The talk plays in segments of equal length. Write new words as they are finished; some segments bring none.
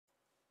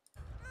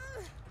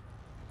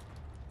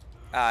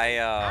I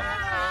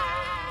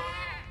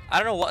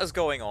don't know what is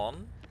going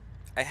on.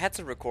 I had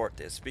to record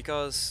this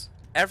because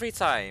every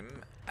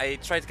time I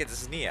try to get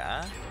this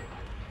Nia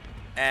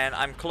and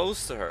I'm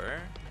close to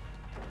her,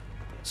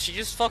 she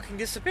just fucking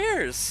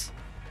disappears.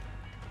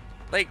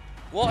 Like,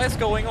 what is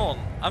going on?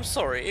 I'm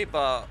sorry,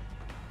 but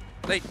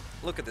like,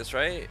 look at this,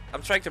 right?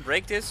 I'm trying to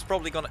break this,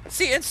 probably gonna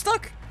see it's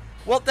stuck.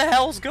 What the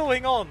hell's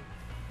going on?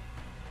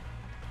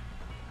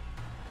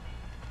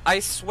 I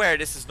swear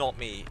this is not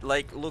me.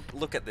 Like,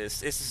 look at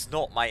this. This is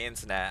not my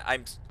internet.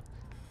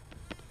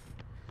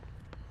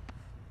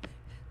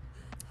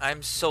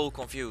 I'm so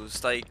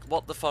confused. Like,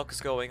 what the fuck is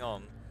going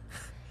on?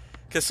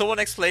 Can someone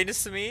explain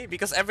this to me?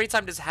 Because every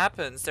time this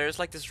happens, there's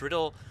like this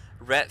little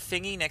red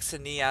thingy next to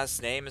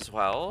Nia's name as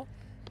well.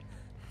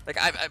 Like,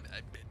 I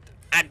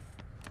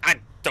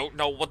don't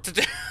know what to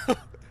do.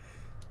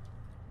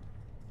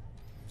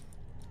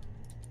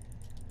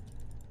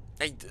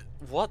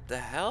 What the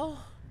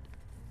hell?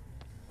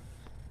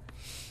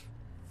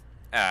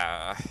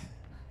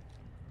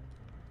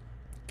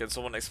 Can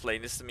someone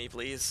explain this to me,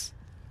 please?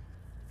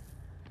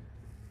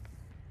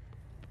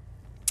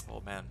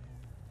 Oh man.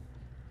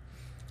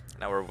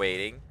 Now we're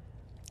waiting.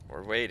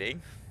 We're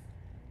waiting.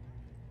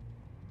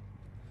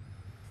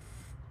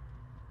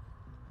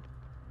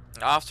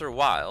 After a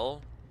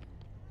while,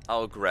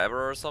 I'll grab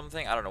her or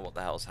something. I don't know what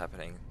the hell's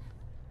happening.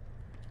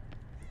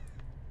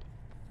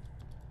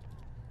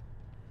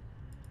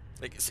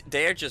 Like,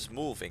 they're just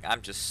moving.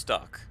 I'm just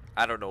stuck.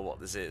 I don't know what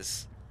this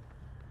is.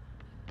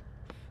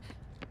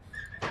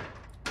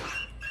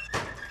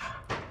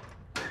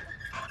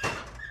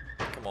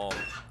 Come on.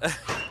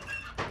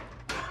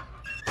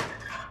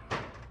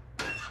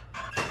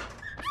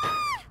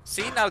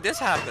 See, now this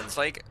happens.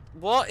 Like,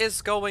 what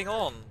is going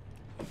on?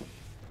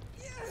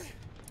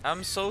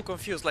 I'm so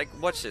confused. Like,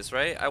 watch this,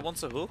 right? I want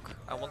to hook.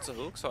 I want to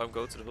hook, so I'm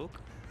going to the hook.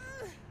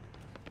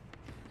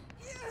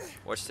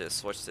 Watch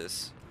this, watch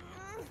this.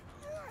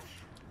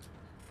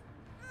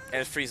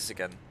 And it freezes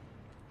again.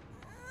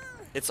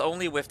 It's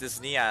only with this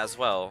Nia as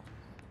well.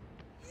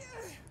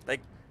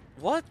 Like,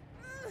 what?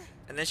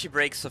 And then she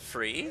breaks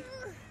free?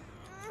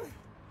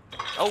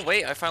 Oh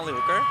wait, I finally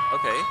hook her?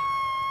 Okay.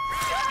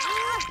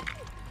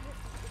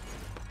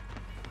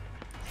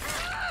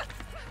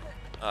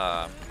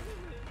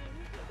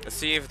 Let's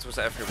see if it was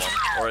everyone,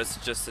 or it's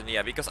just a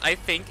Nia, because I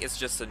think it's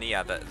just a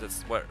Nia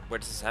that's where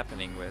this is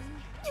happening with.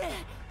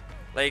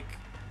 Like,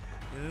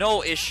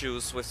 no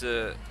issues with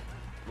this.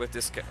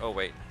 Oh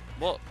wait,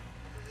 what?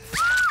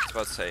 I was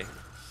about to say.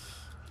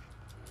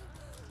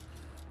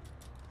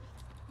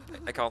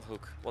 I can't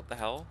hook. What the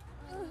hell?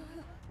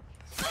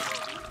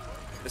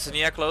 Is the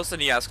Nia close? The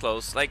Nia is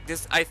close. Like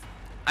this, I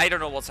don't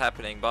know what's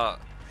happening, but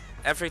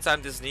every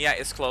time this Nia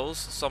is close,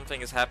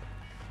 something is happening.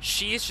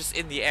 She is just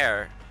in the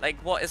air. Like,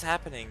 what is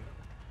happening?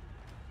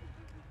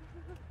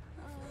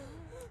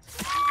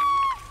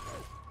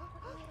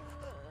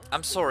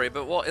 I'm sorry,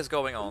 but what is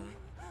going on?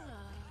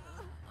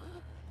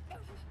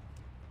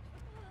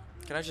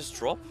 Can I just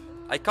drop?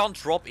 I can't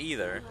drop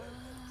either.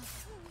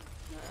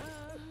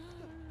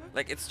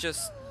 Like, it's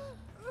just...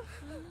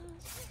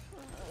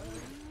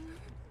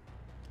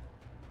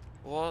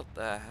 What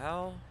the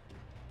hell?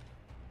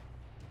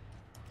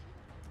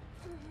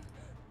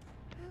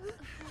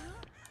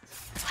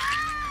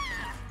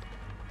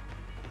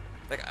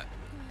 Like,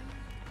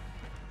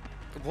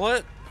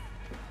 what?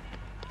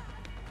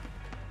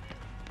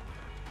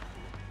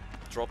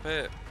 Drop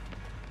it.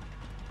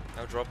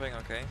 No dropping,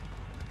 okay.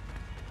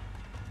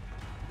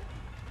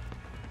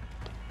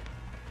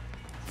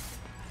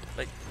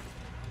 Like,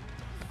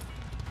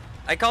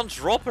 I can't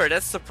drop her,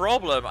 that's the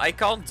problem. I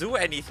can't do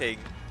anything.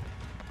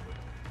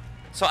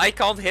 So I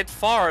can't hit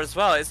far as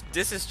well.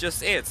 This is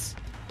just it.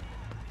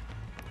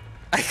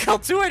 I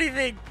can't do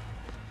anything.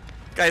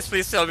 Guys,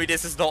 please tell me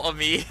this is not on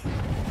me.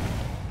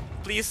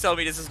 Please tell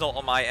me this is not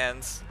on my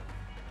end.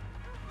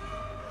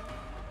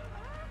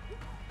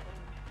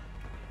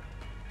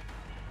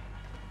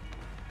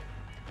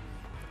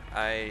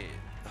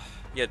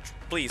 Yeah,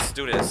 please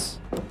do this.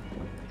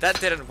 That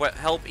didn't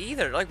help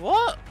either. Like,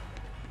 what?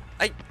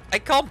 I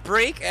can't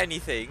break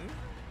anything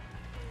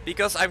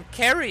because I'm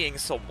carrying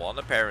someone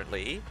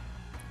apparently,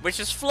 which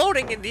is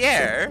floating in the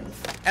air,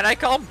 and I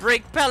can't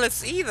break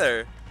pellets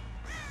either.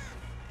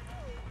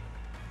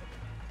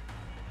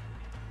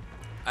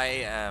 I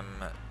am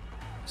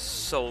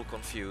so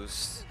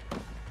confused.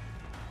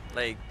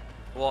 Like,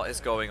 what is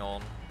going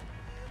on?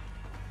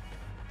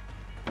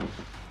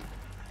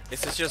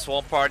 Is this just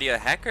one party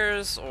of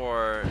hackers,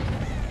 or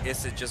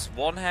is it just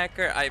one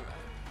hacker?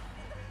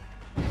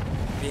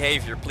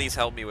 Behavior, please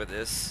help me with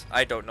this.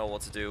 I don't know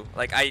what to do.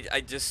 Like,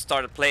 I just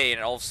started playing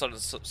and all of a sudden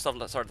stuff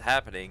started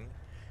happening.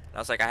 And I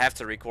was like, I have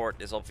to record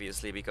this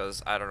obviously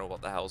because I don't know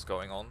what the hell's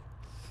going on.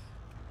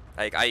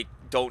 Like, I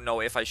don't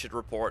know if I should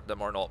report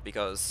them or not,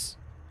 because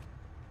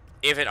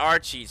if it are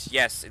cheats,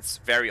 yes, it's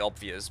very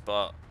obvious,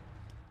 but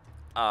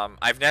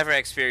I've never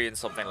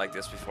experienced something like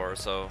this before,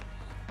 so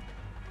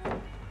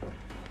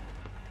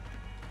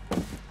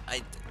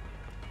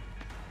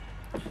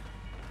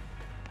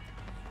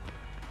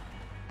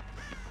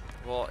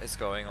What is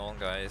going on,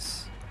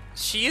 guys?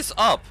 She is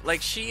up.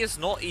 Like, she is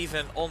not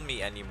even on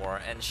me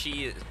anymore, and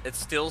it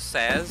still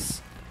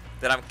says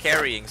that I'm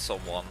carrying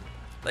someone.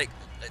 Like,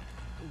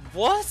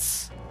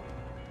 what?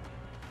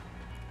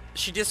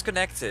 She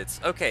disconnected.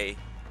 Okay.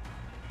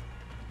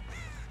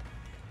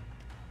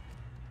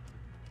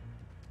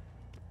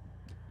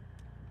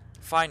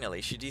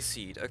 Finally, she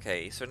DC'd.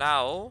 Okay, so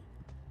now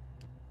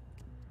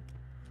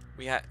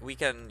we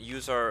can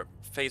use our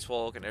face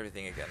walk and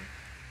everything again.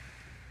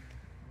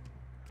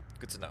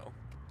 Good to know.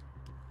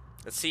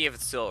 Let's see if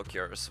it still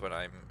occurs when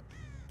I'm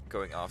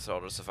going after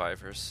other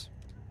survivors.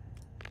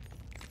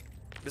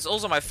 This is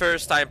also my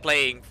first time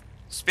playing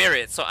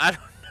Spirit, so I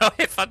don't know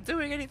if I'm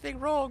doing anything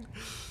wrong.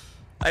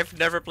 I've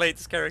never played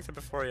this character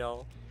before,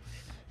 y'all.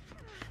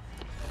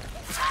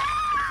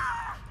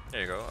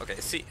 There you go. Okay,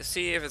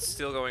 see if it's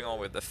still going on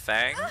with the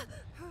Fang.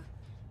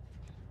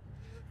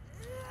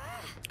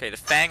 Okay, the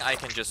Fang I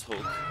can just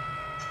hook.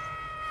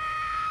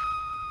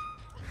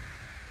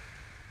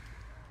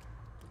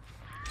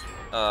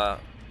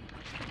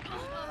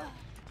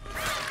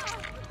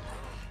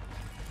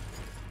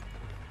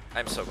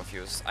 I'm so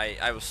confused.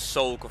 I was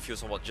so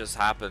confused on what just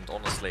happened,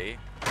 honestly.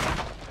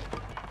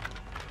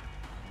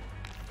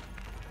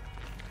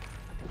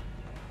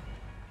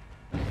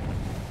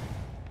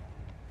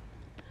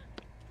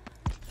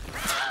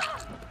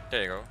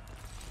 There you go.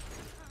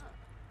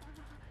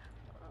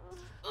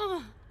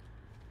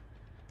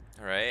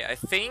 Alright, I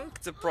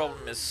think the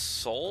problem is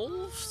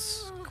solved?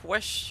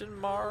 Question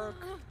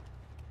mark?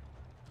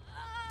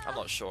 I'm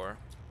not sure.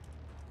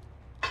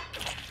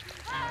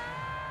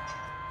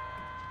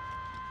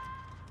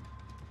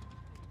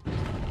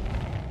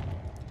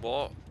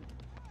 What?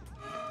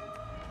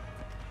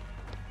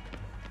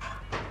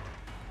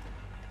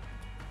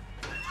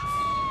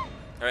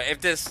 Alright,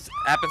 if this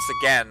happens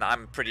again,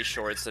 I'm pretty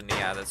sure it's the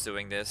Nia that's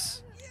doing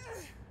this.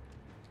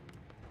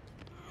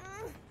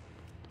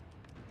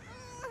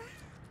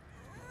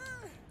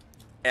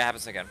 It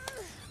happens again.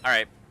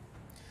 Alright.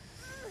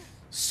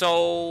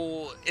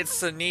 So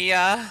it's the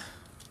Nia.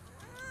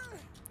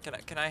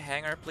 Can I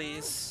hang her,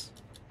 please?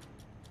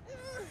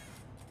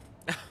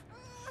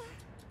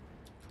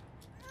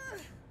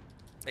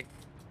 Like,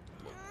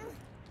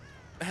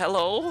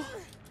 hello?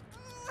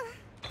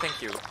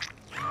 Thank you.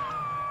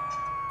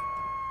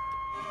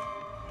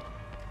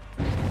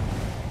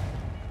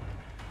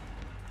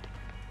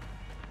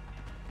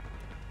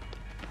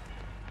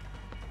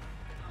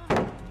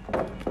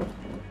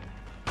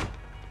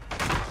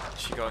 Is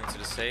she going to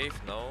the safe?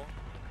 No.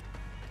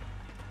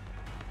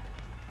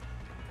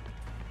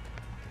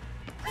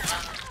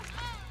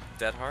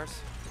 Dead Heart?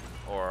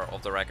 Or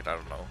Off the Record, I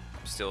don't know.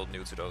 I'm still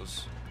new to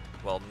those.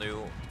 Well,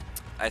 new.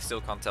 I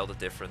still can't tell the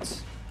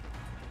difference.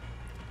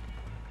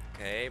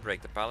 Okay,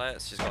 break the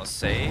pallet. She's gonna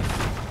save.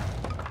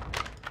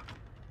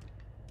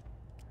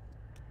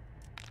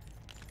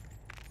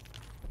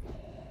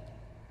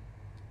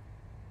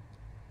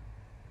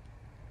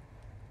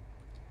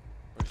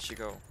 Where did she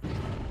go?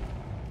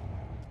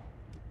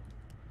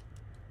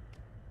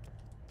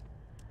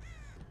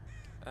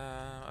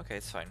 Okay,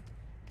 it's fine.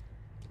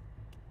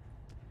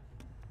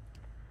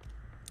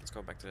 Let's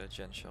go back to that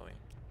gen, shall we?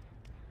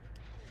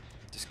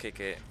 Just kick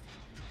it.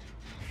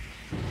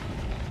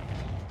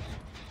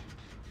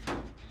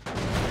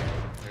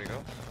 There you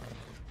go.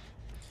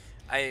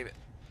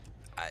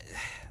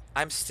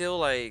 I'm still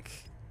like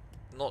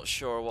not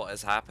sure what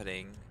is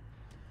happening,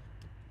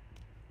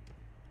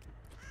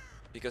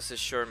 because this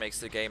sure makes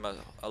the game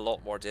a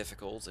lot more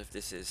difficult if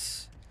this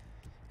is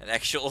an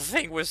actual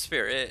thing with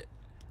Spirit.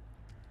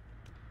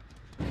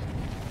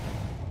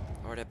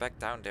 Or they're back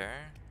down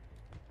there.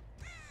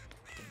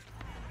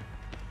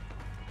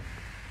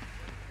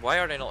 Why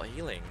are they not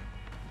healing?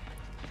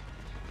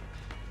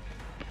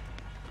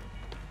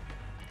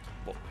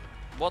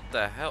 What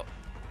the hell?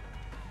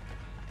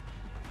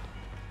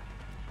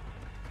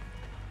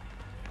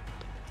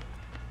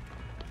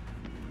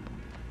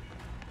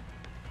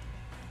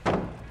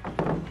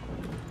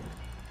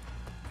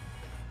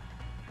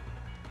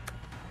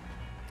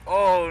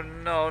 Oh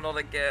no, not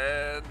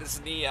again. It's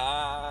Nia.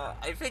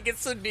 I think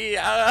it's a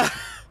Nia.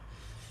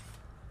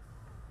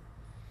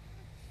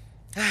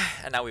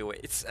 And now we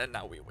wait. And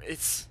now we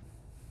wait.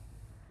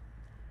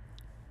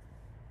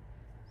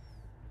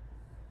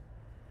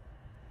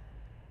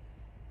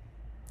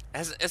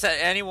 Has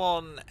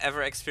anyone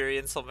ever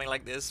experienced something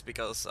like this?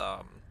 Because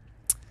I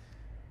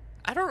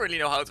don't really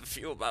know how to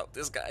feel about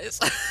this, guys.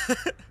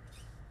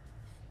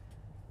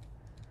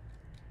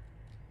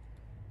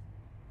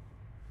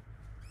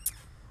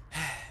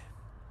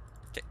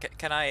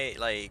 Can I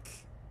like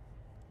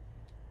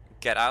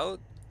get out?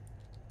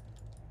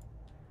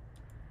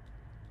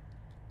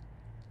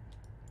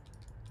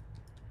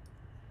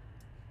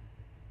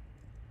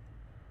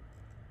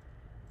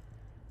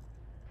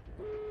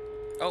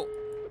 Oh.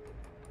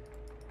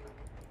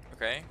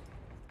 Okay.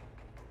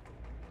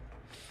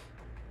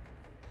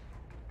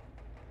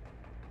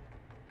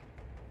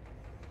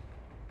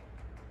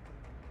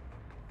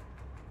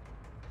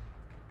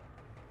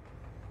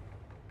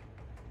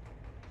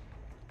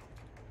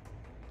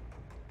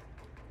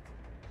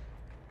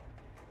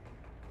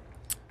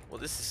 Well,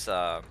 this is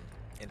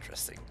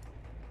interesting.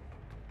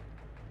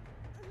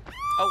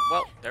 Oh,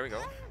 well, there we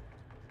go.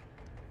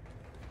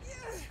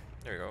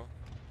 There we go.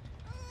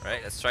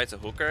 Alright, let's try to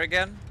hook her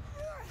again.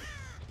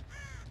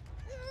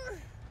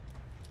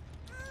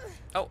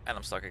 Oh, and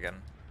I'm stuck again.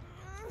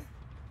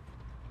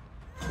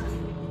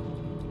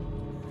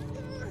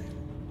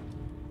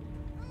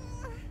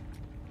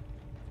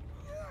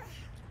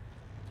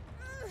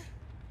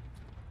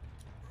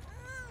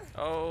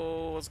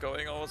 Oh, what's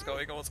going on? What's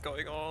going on? What's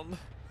going on?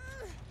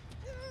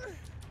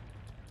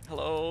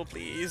 Hello,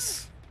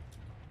 please.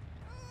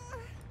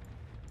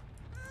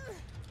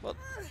 Well,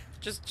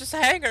 just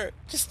hang her.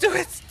 Just do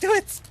it. Do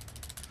it.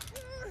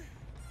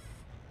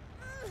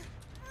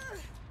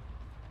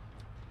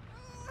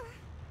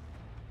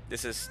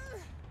 This is.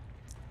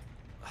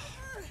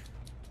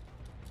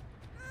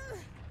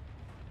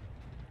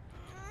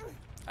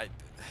 I. You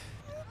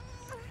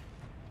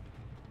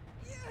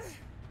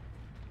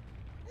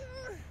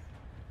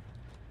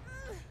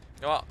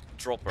know what?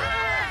 Drop her.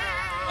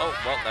 Oh,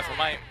 well, never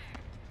mind.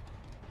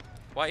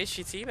 Why is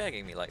she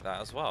teabagging me like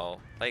that as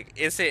well? Like,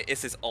 is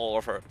this all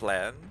of her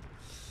plan?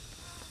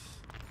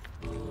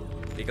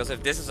 Because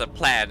if this is a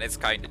plan, it's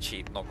kinda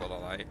cheap, not gonna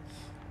lie.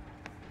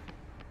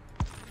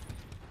 I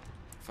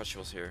thought she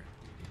was here.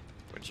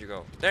 Where'd you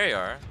go? There you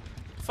are.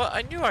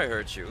 I knew I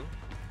heard you.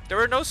 There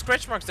were no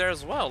scratch marks there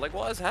as well. Like,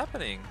 what is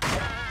happening?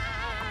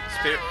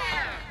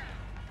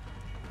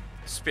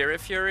 Spirit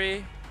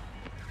Fury.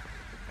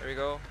 There we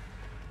go.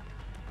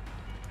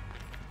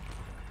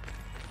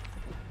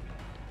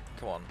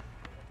 Come on.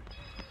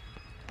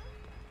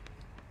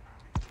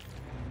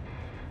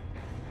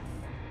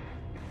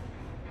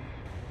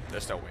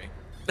 There's no way.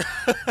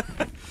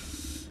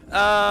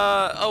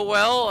 Oh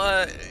well,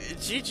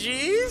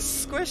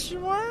 GG's?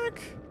 Question mark?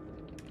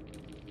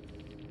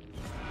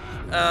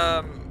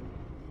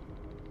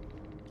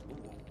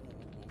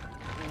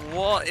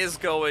 What is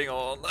going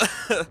on?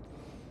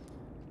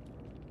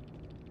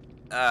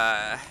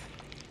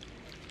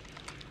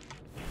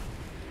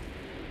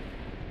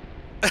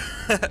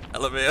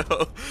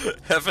 LMAO,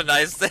 have a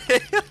nice day.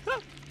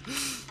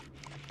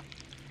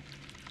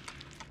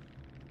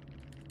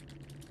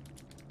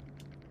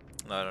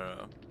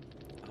 No.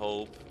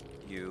 Hope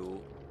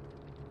you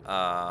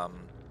have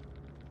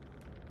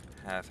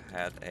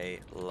had a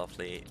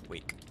lovely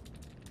week.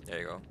 There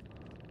you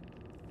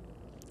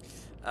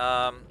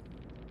go.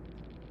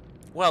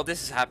 Well,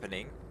 this is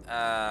happening.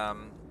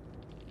 I'm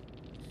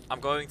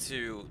going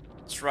to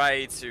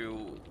try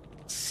to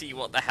see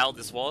what the hell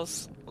this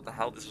was. What the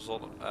hell this was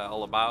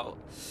all about.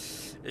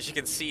 As you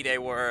can see, they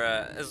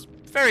were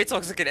very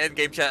toxic in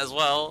endgame chat as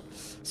well.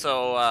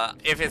 So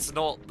if it's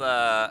not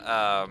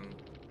the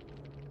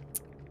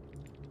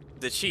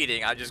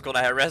cheating, I'm just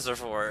gonna harass her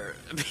for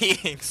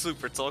being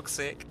super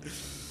toxic.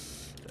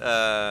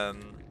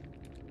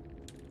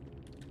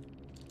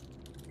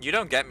 You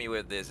don't get me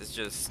with this. It's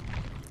just,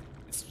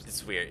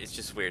 it's weird. It's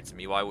just weird to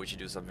me. Why would you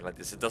do something like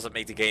this? It doesn't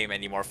make the game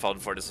any more fun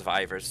for the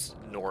survivors,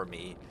 nor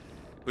me,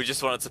 who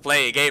just wanted to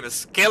play a game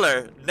as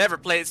killer. Never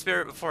played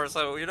Spirit before,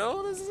 so you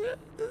know this is it.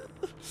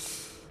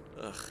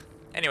 Ugh.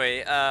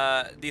 Anyway,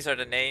 these are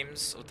the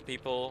names of the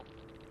people.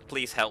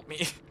 Please help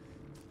me.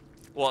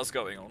 What's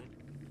going on?